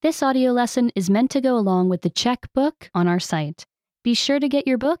This audio lesson is meant to go along with the Czech book on our site. Be sure to get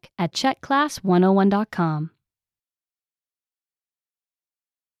your book at czechclass101.com.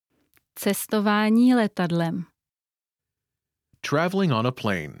 Cestování letadlem. Traveling on a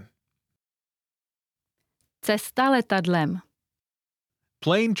plane. Cesta letadlem.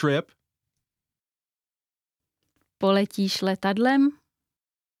 Plane trip. Poletíš letadlem?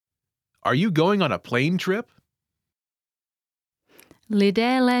 Are you going on a plane trip?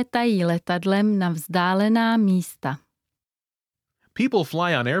 Lidé létají letadlem na vzdálená místa. People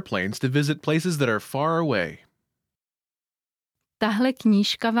fly on airplanes to visit places that are far away. Tahle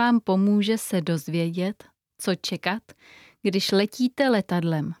knížka vám pomůže se dozvědět, co čekat, když letíte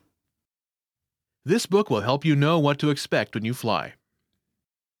letadlem. This book will help you know what to expect when you fly.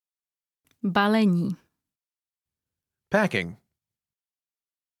 Balení. Packing.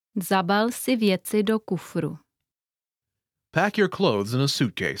 Zabal si věci do kufru. Pack your clothes in a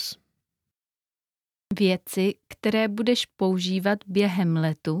suitcase. Věci, které budeš používat během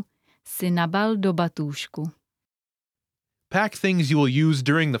letu, si nabal do batůžku. Pack things you will use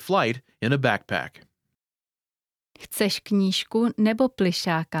during the flight in a backpack. Chceš knížku nebo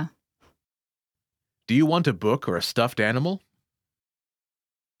plyšáka? Do you want a book or a stuffed animal?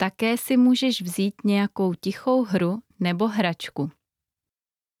 Také si můžeš vzít nějakou tichou hru nebo hračku.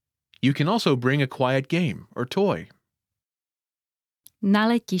 You can also bring a quiet game or toy. Na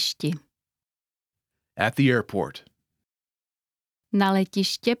letišti. At the airport. Na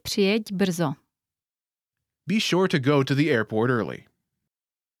letiště přijeď brzo. Be sure to go to the airport early.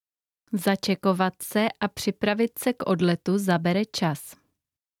 Začekovat se a připravit se k odletu zabere čas.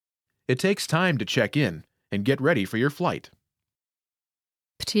 It takes time to check in and get ready for your flight.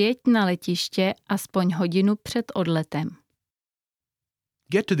 Přijeď na letiště aspoň hodinu před odletem.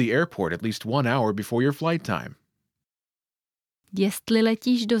 Get to the airport at least 1 hour before your flight time. Jestli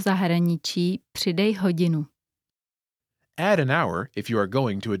letíš do zahraničí, přidej hodinu. Add an hour if you are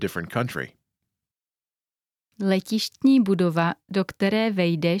going to a different country. Letištní budova, do které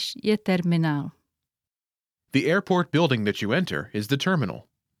vejdeš, je terminál. The airport building that you enter is the terminal.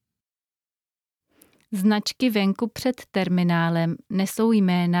 Značky venku před terminálem nesou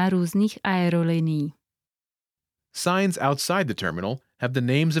jména různých aerolinií. Signs outside the terminal have the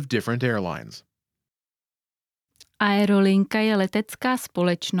names of different airlines. Aerolinka je letecká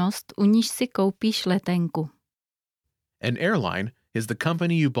společnost, u níž si koupíš letenku. An airline is the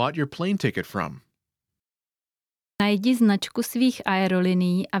company you bought your plane ticket from. Najdi značku svých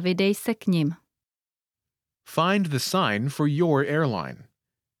aerolinií a vydej se k nim. Find the sign for your airline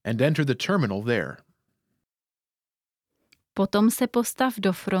and enter the terminal there. Potom se postav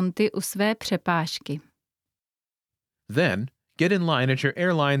do fronty u své přepážky. Then, get in line at your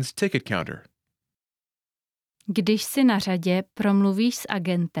airline's ticket counter. Když jsi na řadě, promluvíš s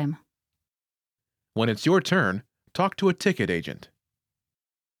agentem. When it's your turn, talk to a ticket agent.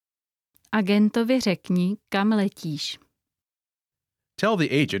 Agentovi řekni, kam letíš. Tell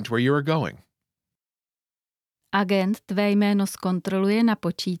the agent where you are going. Agent tvé jméno zkontroluje na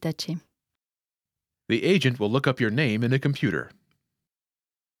počítači. The agent will look up your name in a computer.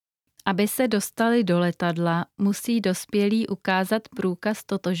 Aby se dostali do letadla, musí dospělí ukázat průkaz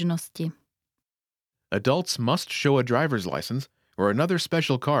totožnosti. Adults must show a driver's license or another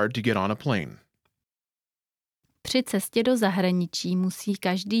special card to get on a plane. Při cestě do zahraničí musí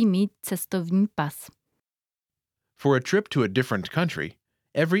každý mít cestovní pas. For a trip to a different country,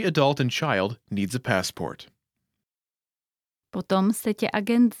 every adult and child needs a passport. Potom se tě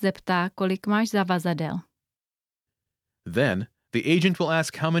agent zeptá, kolik máš zavazadel. Then, the agent will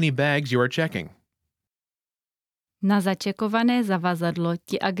ask how many bags you are checking. Na začekované zavazadlo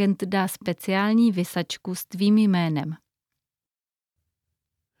ti agent dá speciální visačku s tvým jménem.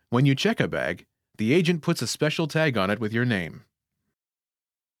 When you check a bag, the agent puts a special tag on it with your name.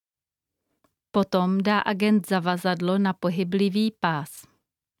 Potom dá agent zavazadlo na pohyblivý pás.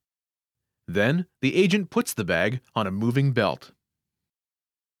 Then, the agent puts the bag on a moving belt.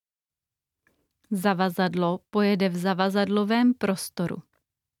 Zavazadlo pojede v zavazadlovém prostoru.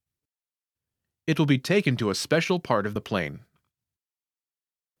 It will be taken to a special part of the plane.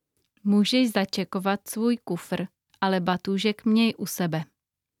 Můžeš začekovat svůj kufr, ale batůžek měj u sebe.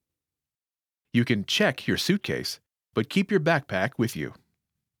 You can check your suitcase, but keep your backpack with you.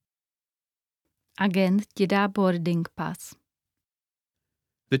 Agent ti dá boarding pass.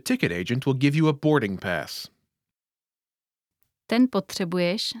 The ticket agent will give you a boarding pass. Ten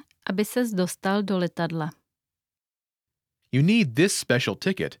potřebuješ, aby ses dostal do letadla. You need this special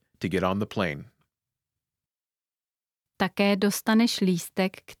ticket to get on the plane. Také dostaneš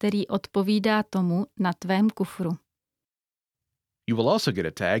lístek, který odpovídá tomu na tvém kufru. You will also get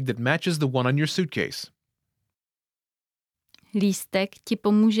a tag that matches the one on your suitcase. Lístek ti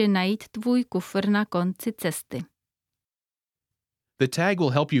pomůže najít tvůj kufr na konci cesty. The tag will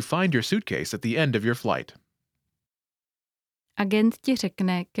help you find your suitcase at the end of your flight. Agent ti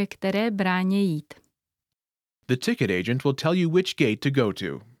řekne, ke které bráně jít. The ticket agent will tell you which gate to go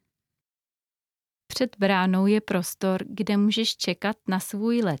to. Před bránou je prostor, kde můžeš čekat na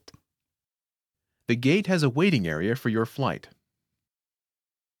svůj let. The gate has a waiting area for your flight.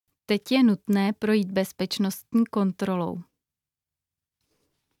 Teď je nutné projít bezpečnostní kontrolou.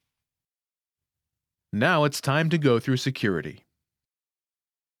 Now it's time to go through security.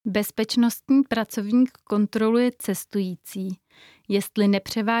 Bezpečnostní pracovník kontroluje cestující, jestli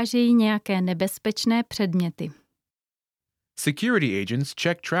nepřevážejí nějaké nebezpečné předměty. Security agents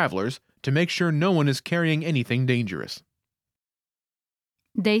check travelers to make sure no one is carrying anything dangerous.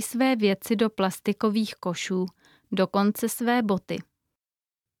 Dej své věci do plastikových košů, dokonce své boty.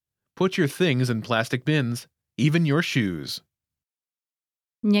 Put your things in plastic bins, even your shoes.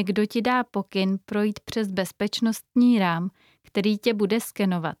 Někdo ti dá pokyn projít přes bezpečnostní rám, který tě bude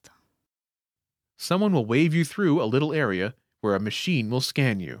skenovat. Someone will wave you through a little area where a machine will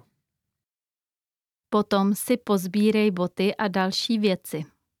scan you. Potom si pozbírej boty a další věci.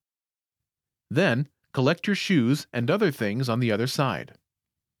 Then, collect your shoes and other things on the other side.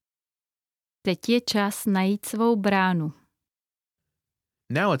 Teď je čas najít svou bránu.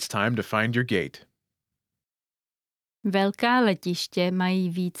 Now it's time to find your gate. Velká letiště mají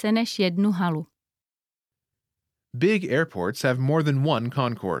více než jednu halu. Big airports have more than one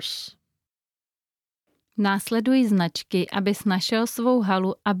concourse. Následuj značky, abys našel svou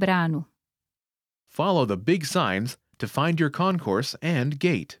halu a bránu. Follow the big signs to find your concourse and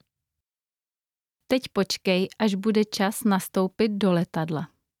gate. Teď počkej, až bude čas nastoupit do letadla.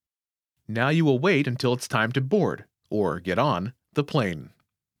 Now you will wait until it's time to board, or get on, the plane.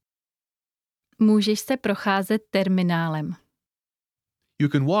 Můžeš se procházet terminálem. You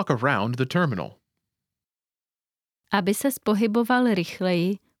can walk around the terminal. Aby ses pohyboval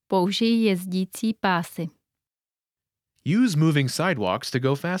rychleji, použij jezdící pásy. Use moving sidewalks to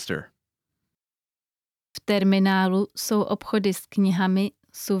go faster. V terminálu jsou obchody s knihami,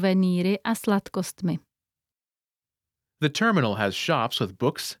 suvenýry a sladkostmi. The terminal has shops with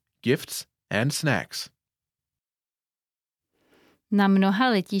books, gifts, and snacks. Na mnoha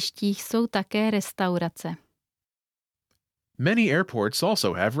letištích jsou také restaurace. Many airports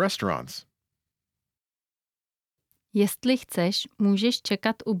also have restaurants. Jestli chceš, můžeš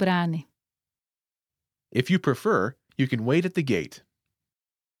čekat u brány. If you prefer, you can wait at the gate.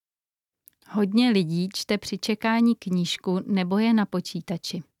 Hodně lidí čte při čekání knížku nebo je na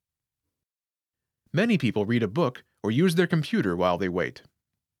počítači. Many people read a book or use their computer while they wait.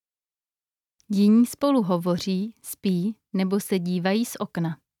 Jiní spolu hovoří, spí nebo se dívají z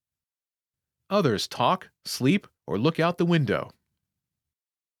okna. Others talk, sleep, or look out the window.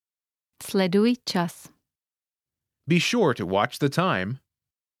 Sleduj čas. Be sure to watch the time.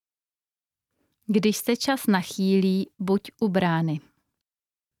 Když se čas nachýlí, buď u brány.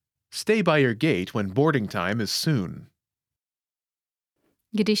 Stay by your gate when boarding time is soon.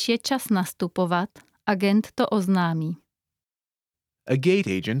 Když je čas nastupovat, agent to oznámí. A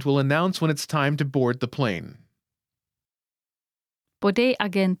gate agent will announce when it's time to board the plane. Podej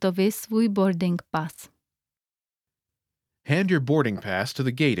agentovi svůj boarding pass. Hand your boarding pass to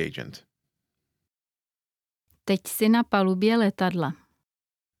the gate agent. Teď si na palubě letadla.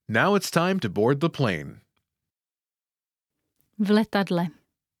 Now it's time to board the plane. V letadle.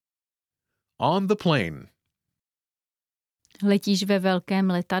 On the plane. Letíš ve velkém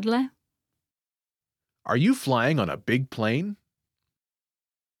letadle? Are you flying on a big plane?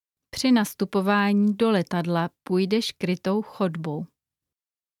 Při nastupování do letadla půjdeš krytou chodbou.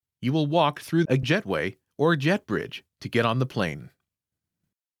 You will walk through a jetway or jet bridge to get on the plane.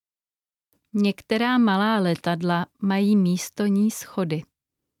 Některá malá letadla mají místonní schody.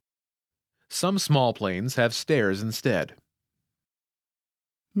 Some small planes have stairs instead.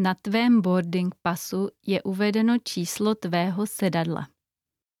 Na tvém boarding passu je uvedeno číslo tvého sedadla.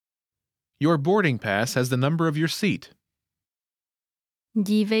 Your boarding pass has the number of your seat.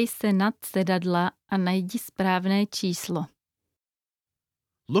 Dívej se nad sedadla a najdi správné číslo.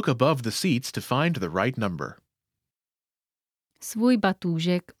 Look above the seats to find the right number. Svůj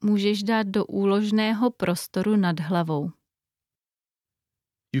batůžek můžeš dát do úložného prostoru nad hlavou.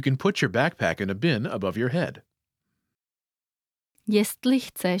 You can put your backpack in a bin above your head. Jestli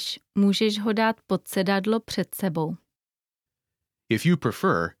chceš, můžeš ho dát pod sedadlo před sebou. If you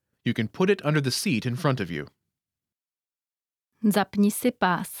prefer, you can put it under the seat in front of you. Zapni si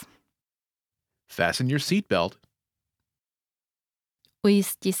pás. Fasten your seatbelt.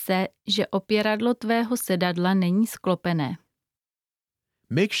 Ujisti se, že opěradlo tvého sedadla není sklopené.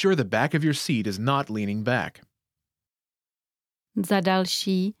 Make sure the back of your seat is not leaning back. Za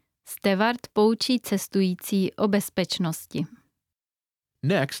další, steward poučí cestující o bezpečnosti.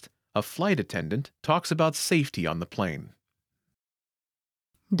 Next, a flight attendant talks about safety on the plane.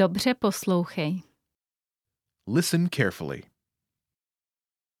 Dobře poslouchej. Listen carefully.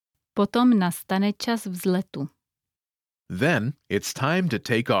 Potom nastane čas vzletu. Then it's time to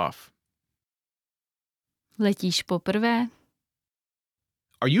take off. Letíš poprvé?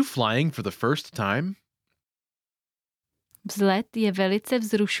 Are you flying for the first time? Vzlet je velice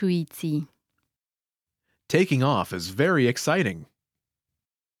vzrušující. Taking off is very exciting.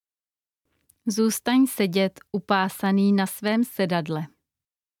 Zůstaň sedět upásaný na svém sedadle.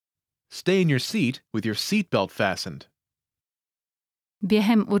 Stay in your seat with your seatbelt fastened.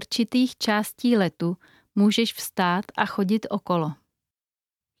 Během určitých částí letu můžeš vstát a chodit okolo.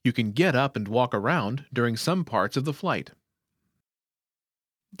 You can get up and walk around during some parts of the flight.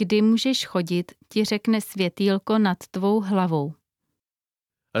 Kdy můžeš chodit, ti řekne světýlko nad tvou hlavou.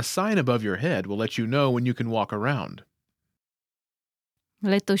 A sign above your head will let you know when you can walk around.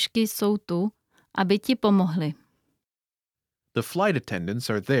 Letošky jsou tu, aby ti pomohly. The flight attendants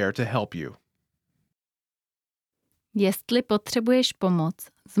are there to help you. Jestli potřebuješ pomoc,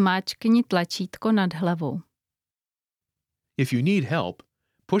 zmáčkni tlačítko nad hlavou. If you need help,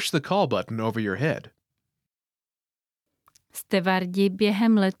 push the call button over your head. Stevardi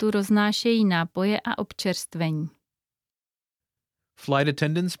během letu roznášejí nápoje a občerstvení. Flight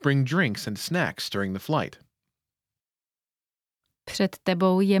attendants bring drinks and snacks during the flight. Před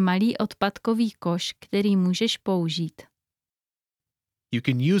tebou je malý odpadkový koš, který můžeš použít. You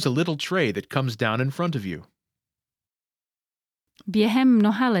can use a little tray that comes down in front of you. Během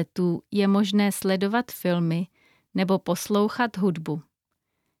mnoha letů je možné sledovat filmy nebo poslouchat hudbu.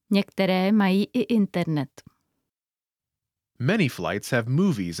 Některé mají i internet. Many flights have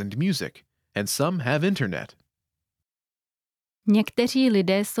movies and music, and some have internet. Někteří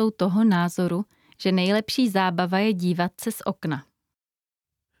lidé jsou toho názoru, že nejlepší zábava je dívat se z okna.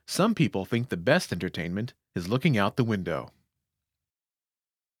 Some people think the best entertainment is looking out the window.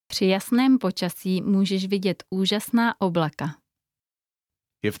 Při jasném počasí můžeš vidět úžasná oblaka.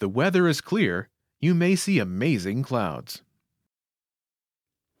 If the weather is clear, you may see amazing clouds.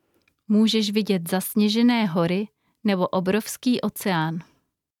 Můžeš vidět zasněžené hory nebo obrovský oceán.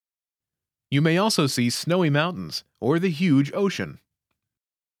 You may also see snowy mountains or the huge ocean.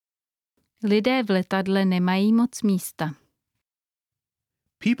 Lidé v letadle nemají moc místa.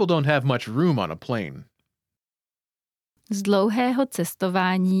 People don't have much room on a plane. Z dlouhého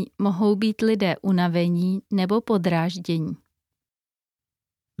cestování mohou být lidé unavení nebo podráždění.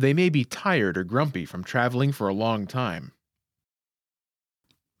 They may be tired or grumpy from traveling for a long time.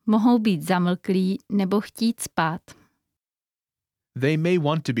 Mohou být zamlklí nebo chtít spát. They may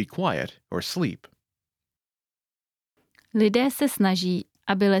want to be quiet or sleep. Lidé se snaží,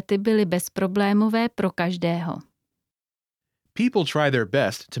 aby lety byly bezproblémové pro každého. People try their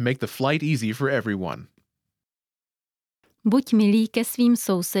best to make the flight easy for everyone. Buď milý ke svým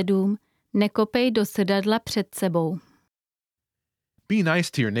sousedům, nekopej do sedadla před sebou. Be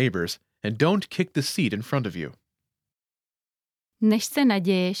nice to your neighbors and don't kick the seat in front of you. Než se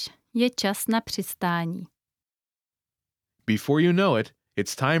naděješ, je čas na přistání. Before you know it,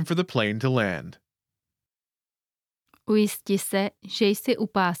 it's time for the plane to land. Ujisti se, že jsi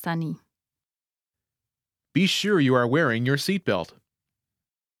upásaný. Be sure you are wearing your seatbelt.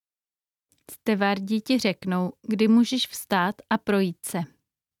 Stevardi ti řeknou, kdy můžeš vstát a projít se.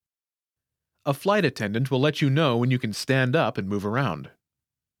 A flight attendant will let you know when you can stand up and move around.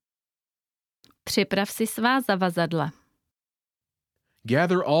 Připrav si svá zavazadla.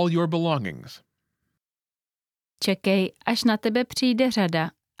 Gather all your belongings. Čekej, až na tebe přijde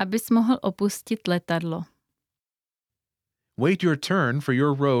řada, abys mohl opustit letadlo. Wait your turn for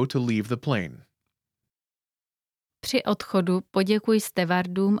your row to leave the plane. Při odchodu poděkuj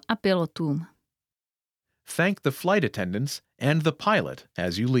stevardům a pilotům. Thank the flight attendants and the pilot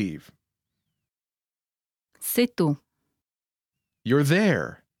as you leave. Jsi tu. You're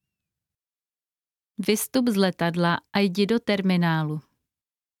there. Vystup z letadla a jdi do terminálu.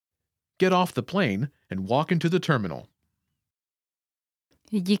 Get off the plane and walk into the terminal.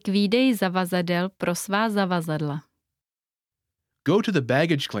 Jdi k výdeji zavazadel pro svá zavazadla. Go to the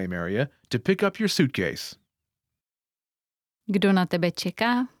baggage claim area to pick up your suitcase. Kdo na tebe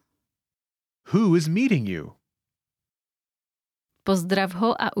čeká? Who is meeting you? Pozdrav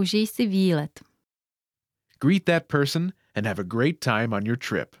ho a užij si výlet. Greet that person and have a great time on your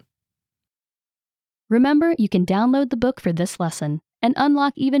trip. Remember, you can download the book for this lesson and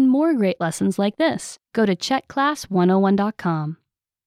unlock even more great lessons like this. Go to CzechClass101.com.